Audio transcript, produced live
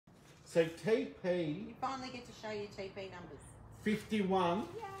So TP... You finally get to show your TP numbers. 51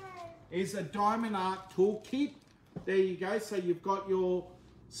 Yay. is a Diamond Art toolkit. There you go. So you've got your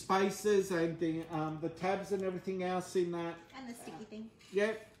spaces and the tabs and everything else in that. And the sticky thing.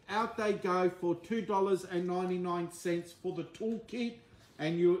 Yep. Out they go for $2.99 for the toolkit.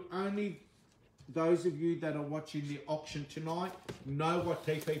 And you only... Those of you that are watching the auction tonight know what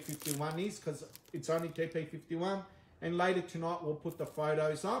TP51 is, because it's only TP51. And later tonight we'll put the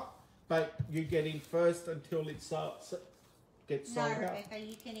photos up, but you get in first until it gets sold out. No, Rebecca,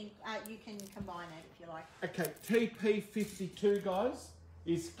 you can combine it if you like. Okay, TP52, guys,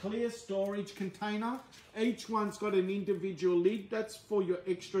 is clear storage container. Each one's got an individual lid. That's for your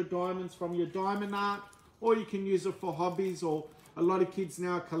extra diamonds from your Diamond Art, or you can use it for hobbies, or a lot of kids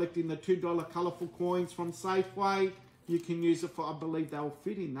now are collecting the $2 colourful coins from Safeway. You can use it for, I believe they'll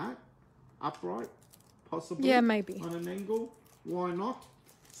fit in that. Upright, possibly. Yeah, maybe. On an angle. Why not?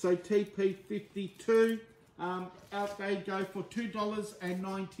 So TP52, out they go for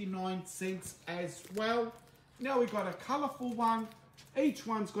 $2.99 as well. Now we've got a colourful one. Each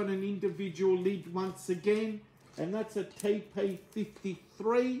one's got an individual lid once again. And that's a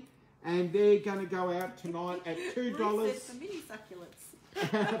TP53. And they're going to go out tonight at $2. For mini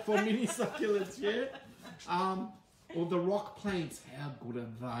succulents. For mini succulents, yeah. Or the rock plants, how good are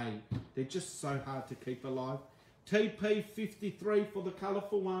they? They're just so hard to keep alive. TP53 for the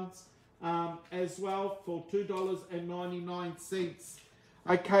colourful ones as well for $2.99.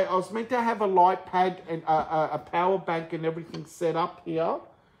 Okay, I was meant to have a light pad and a power bank and everything set up here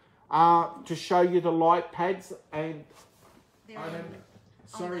to show you the light pads, and I don't.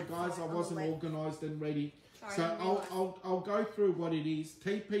 Sorry guys, I wasn't organised and ready. Sorry, so I'll go through what it is.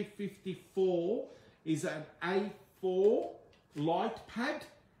 TP54 is an A4 light pad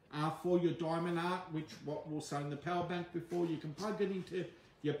for your Diamond Art, which what we'll say in the power bank before. You can plug it into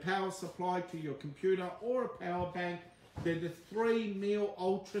your power supply to your computer or a power bank. They're the 3mm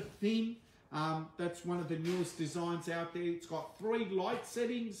ultra thin. That's one of the newest designs out there. It's got 3 light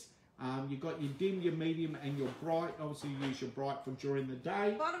settings. You've got your dim, your medium, and your bright. Obviously, you use your bright for during the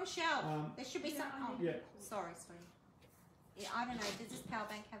day. Bottom shelf. There should be some. Oh, yeah. Sorry. Yeah, I don't know. Does this power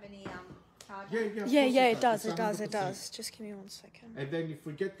bank have any charger? Yeah, it does. Just give me 1 second. And then if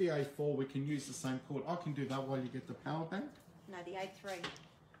we get the A4, we can use the same cord. I can do that while you get the power bank. No, the A3.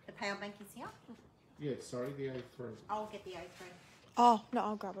 The power bank is here. Yeah, sorry, the A3. I'll get the A3. Oh no,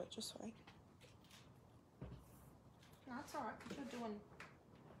 I'll grab it. Just wait. No, it's all right. You're doing.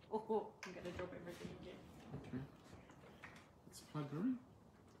 Oh, I'm going to drop everything again. Okay. Let's plug her in.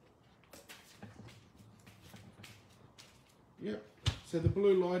 Yep. So the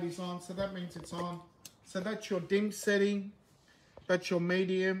blue light is on, so that means it's on. So that's your dim setting, that's your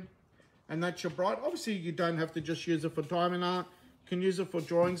medium, and that's your bright. Obviously, you don't have to just use it for Diamond Art. You can use it for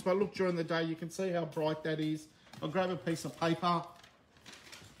drawings, but look, during the day, you can see how bright that is. I'll grab a piece of paper.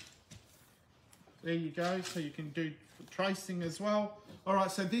 There you go, so you can do tracing as well. All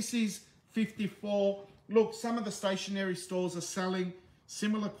right, so this is 54. Look, some of the stationery stores are selling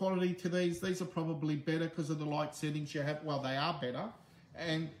similar quality to these. These are probably better because of the light settings you have. Well, they are better.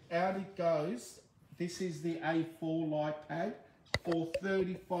 And out it goes. This is the A4 light pad for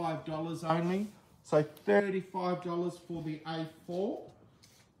 $35 only. So $35 for the A4.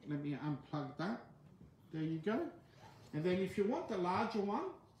 Let me unplug that. There you go. And then if you want the larger one,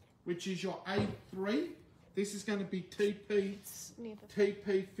 which is your A3, this is going to be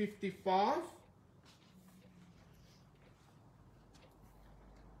TP55.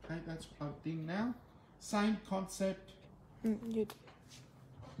 Okay, that's plugged in now. Same concept. You just wait.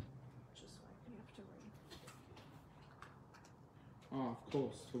 You have to read. Oh, of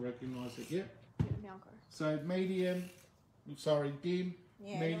course, to recognise it. Yep. Yeah, now go. So medium. Sorry, dim.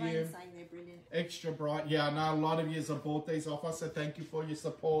 Yeah, medium. everyone's saying they're brilliant. Extra bright. Yeah, I know a lot of you have bought these off us, so thank you for your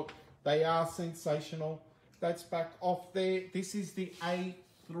support. They are sensational. That's back off there. This is the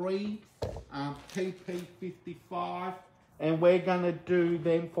A3 TP55, and we're going to do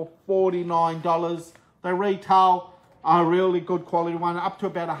them for $49. They retail a really good quality one, up to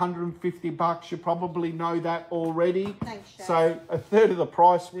about $150. You probably know that already. Thanks, Shaz. So a third of the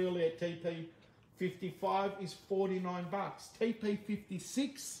price really at TP55 is $49.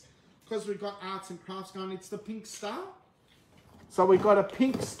 TP56, because we've got arts and crafts going, it's the pink star. So we've got a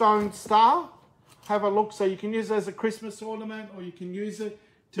pink stone star. Have a look. So you can use it as a Christmas ornament, or you can use it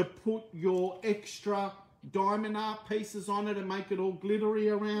to put your extra Diamond Art pieces on it and make it all glittery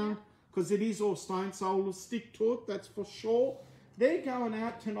around, because it is all stone, so it'll stick to it, that's for sure. They're going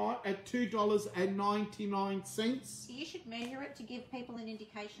out tonight at $2.99. So you should measure it to give people an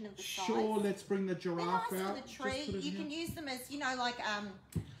indication of the size. Sure, let's bring the giraffe They're nice out. for the tree. You can use them as, you know, like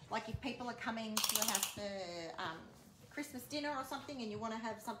like if people are coming to your house for Christmas dinner or something and you want to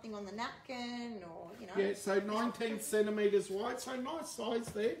have something on the napkin or, you know. Yeah, so 19 centimetres wide, so nice size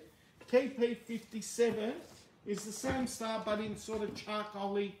there. TP57 is the same style but in sort of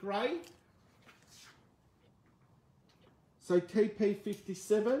charcoal-y grey. So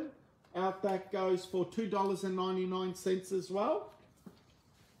TP57, out that goes for $2.99 as well.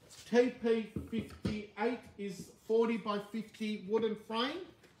 TP58 is 40 by 50 wooden frame.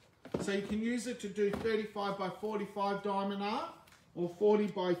 So you can use it to do 35 by 45 diamond art or 40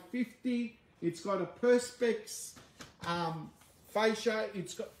 by 50. It's got a perspex fascia.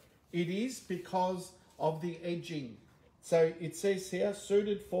 It is because of the edging. So it says here,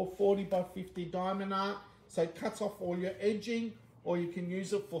 suited for 40 by 50 diamond art. So it cuts off all your edging, or you can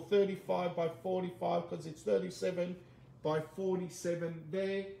use it for 35 by 45 because it's 37 by 47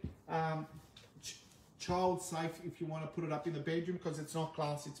 there. Child safe if you want to put it up in the bedroom because it's not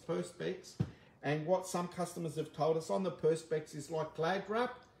glass, it's perspex. And what some customers have told us on the perspex is like glad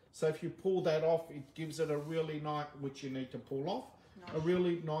wrap. So if you pull that off, it gives it a really nice, which you need to pull off, a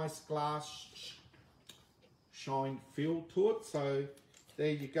really nice glass shine feel to it. So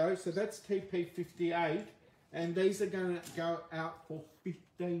there you go. So that's TP58. And these are going to go out for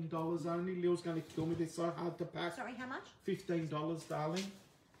 $15 only. Leo's going to kill me. They're so hard to pack. Sorry, how much? $15, darling.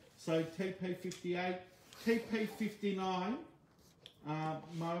 So TP58. TP59,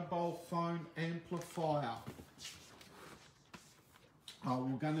 mobile phone amplifier. Oh,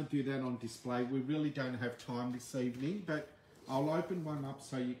 we're going to do that on display. We really don't have time this evening, but I'll open one up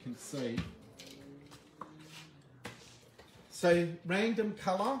so you can see. So random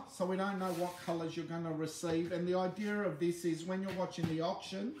colour, so we don't know what colours you're going to receive. And the idea of this is when you're watching the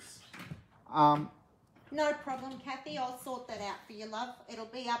auctions, no problem, Kathy. I'll sort that out for you, love. It'll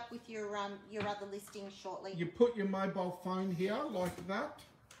be up with your other listings shortly. You put your mobile phone here like that.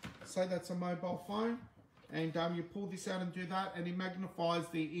 Say that's a mobile phone. And you pull this out and do that, and it magnifies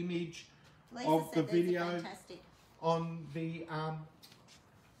the image of the video on the... I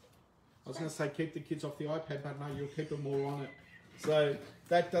was going to say keep the kids off the iPad, but no, you'll keep them more on it. So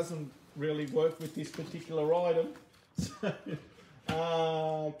that doesn't really work with this particular item.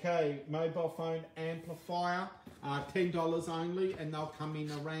 Okay, mobile phone amplifier, $10 only, and they'll come in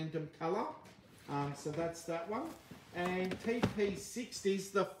a random colour. So that's that one. And TP60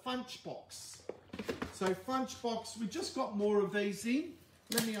 is the Funch Box. So Funch Box, we just got more of these in.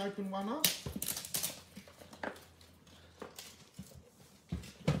 Let me open one up.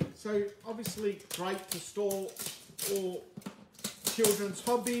 So obviously great to store all children's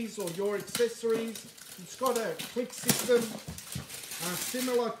hobbies or your accessories. It's got a click system.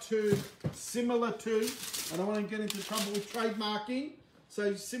 Similar to, I don't want to get into trouble with trademarking,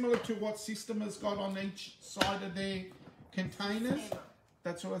 so similar to what System has got on each side of their containers.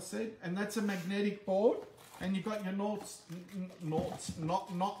 That's what I said. And that's a magnetic board. And you've got your knots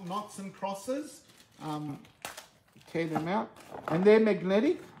and crosses. Tear them out. And they're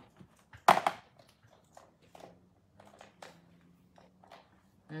magnetic.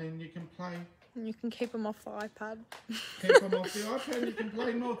 And you can play... And you can keep them off the iPad. Keep them off the iPad. You can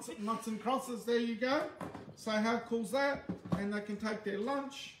play knots and crosses. There you go. So how cool's that? And they can take their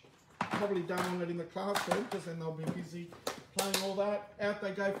lunch. Probably don't want it in the classroom because then they'll be busy playing all that. Out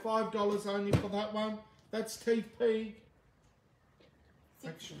they go. $5 only for that one. That's TP.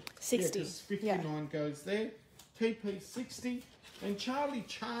 Actually, 60. Yeah, 59 goes there. TP60. And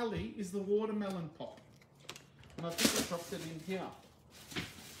Charlie is the watermelon pop. And I think I dropped it in here.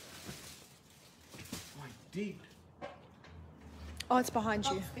 Did. Oh, it's behind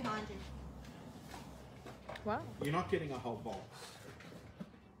you. It's behind you. Wow. You're not getting a whole box.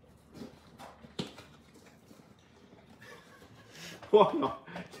 Why not?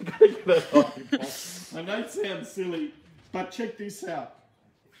 You gotta get a whole box. I know it sounds silly, but check this out.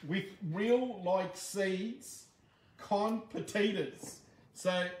 With real like seeds, con potatoes. So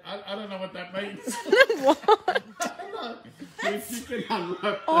I don't know what that means. What? I don't know. If you can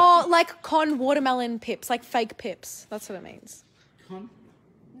unwrap Oh, like con watermelon pips, like fake pips. That's what it means. con.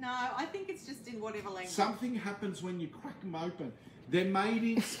 No, I think it's just in whatever language. Something happens when you crack them open. They're made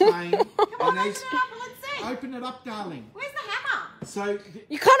in Spain. Come on, and open it up and let's see. Open it up, darling. Where's the hammer? So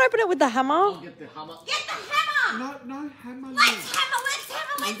You can't open it with the hammer. Get the hammer. Get the hammer! no hammer. Let's hammer,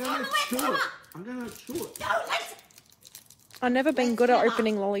 I'm gonna let's chew hammer! it. I'm gonna chew it. No, let's... I've never been good at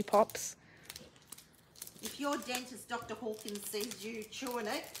opening lollipops. If your dentist, Dr. Hawkins, sees you chewing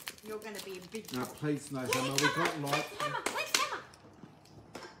it, you're going to be in big No, trouble. please, no Yeah, hammer. We got light. Let's hammer.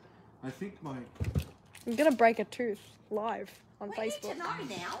 I think my. I'm gonna break a tooth live on We need Facebook. to know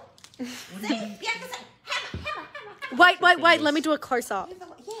now. See? You have to say, hammer. Wait. Let me do a close up.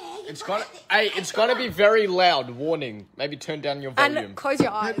 Yeah, It's gonna. Hey, it's gonna be very loud. Warning. Maybe turn down your volume. And close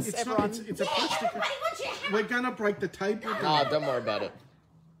your eyes, It's everyone. not, it's a plastic. Everybody wants your hammer. We're gonna break the table down. Nah, don't worry about it.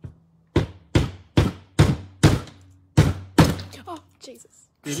 Oh, Jesus.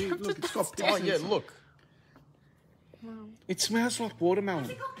 Look, it's got pips. Oh yeah, look. It smells like watermelon.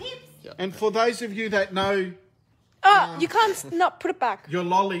 Has it got pips? And for those of you that know Oh, you can't not put it back. your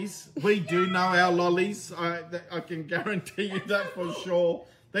lollies, we do know our lollies. I can guarantee you that for sure.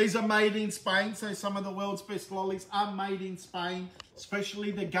 These are made in Spain, so some of the world's best lollies are made in Spain,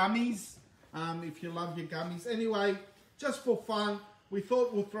 especially the gummies, if you love your gummies. Anyway, just for fun, we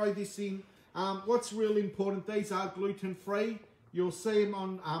thought we'll throw this in. What's really important, these are gluten-free. You'll see them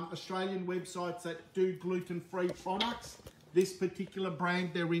on Australian websites that do gluten-free products. This particular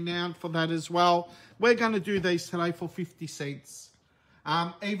brand, they're renowned for that as well. We're going to do these today for 50 cents.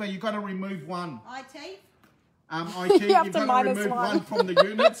 Eva, you've got to remove one. IT? IT, You have you've to got to minus remove one. one from the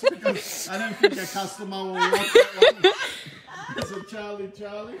units because I don't think a customer will want that one. So Charlie.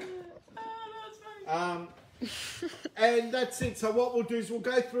 And that's it. So what we'll do is we'll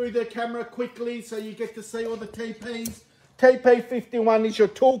go through the camera quickly so you get to see all the TPs. TP51 is your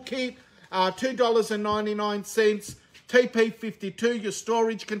toolkit, $2.99. TP52, your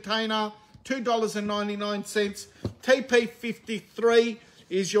storage container, $2.99. TP53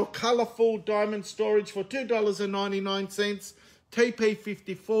 is your colourful diamond storage for $2.99.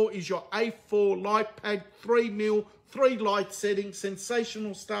 TP54 is your A4 light pad, 3mm, 3 light settings,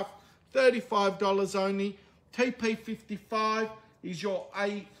 sensational stuff, $35 only. TP55 is your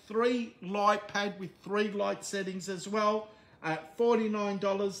A3 light pad with 3 light settings as well at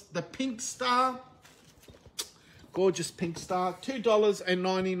 $49. The Pink Star, gorgeous Pink Star,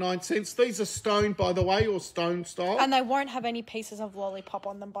 $2.99. These are stone, by the way, or stone style. And they won't have any pieces of lollipop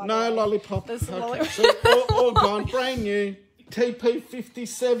on them, by the way. No lollipop. There's Okay, lollipop. so all gone, brand new.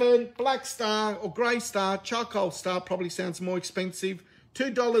 TP57, Black Star or Grey Star, Charcoal Star, probably sounds more expensive,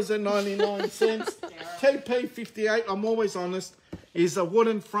 $2.99. TP58, I'm always honest, is a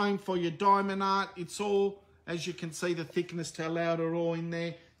wooden frame for your diamond art. It's all, as you can see, the thickness to allow it all in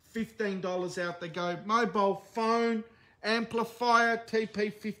there. $15 out the go. Mobile phone, amplifier,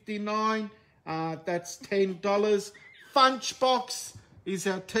 TP59, that's $10. Funchbox is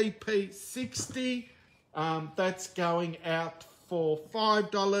our TP60, that's going out for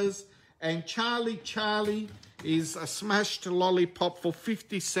 $5. And Charlie is a smashed lollipop for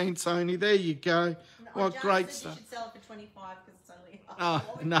 50 cents only. There you go. What great stuff. You should sell it for 25 because it's only Oh,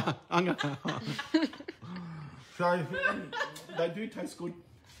 no, I'm gonna. So they do taste good.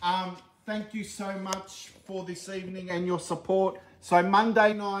 Thank you so much for this evening and your support. So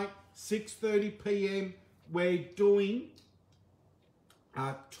Monday night, 6:30 p.m. we're doing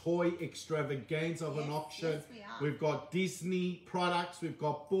a toy extravaganza of an auction. Yes, we are. We've got Disney products, we've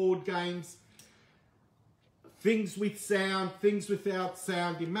got board games, things with sound, things without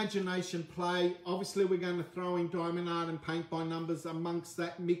sound, imagination play. Obviously, we're going to throw in diamond art and paint by numbers amongst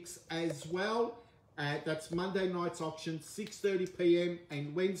that mix as well. That's Monday night's auction, 6:30 p.m.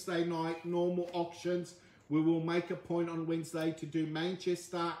 and Wednesday night, normal auctions. We will make a point on Wednesday to do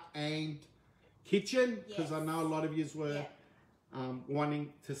Manchester and Kitchen, because Yes. I know a lot of you were Yeah.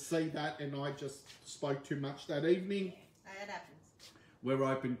 wanting to see that, and I just spoke too much that evening. That happens. We're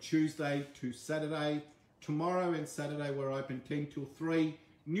open Tuesday to Saturday. Tomorrow and Saturday we're open 10 till 3.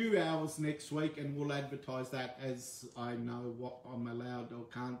 New hours next week, and we'll advertise that as I know what I'm allowed or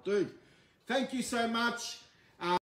can't do. Thank you so much.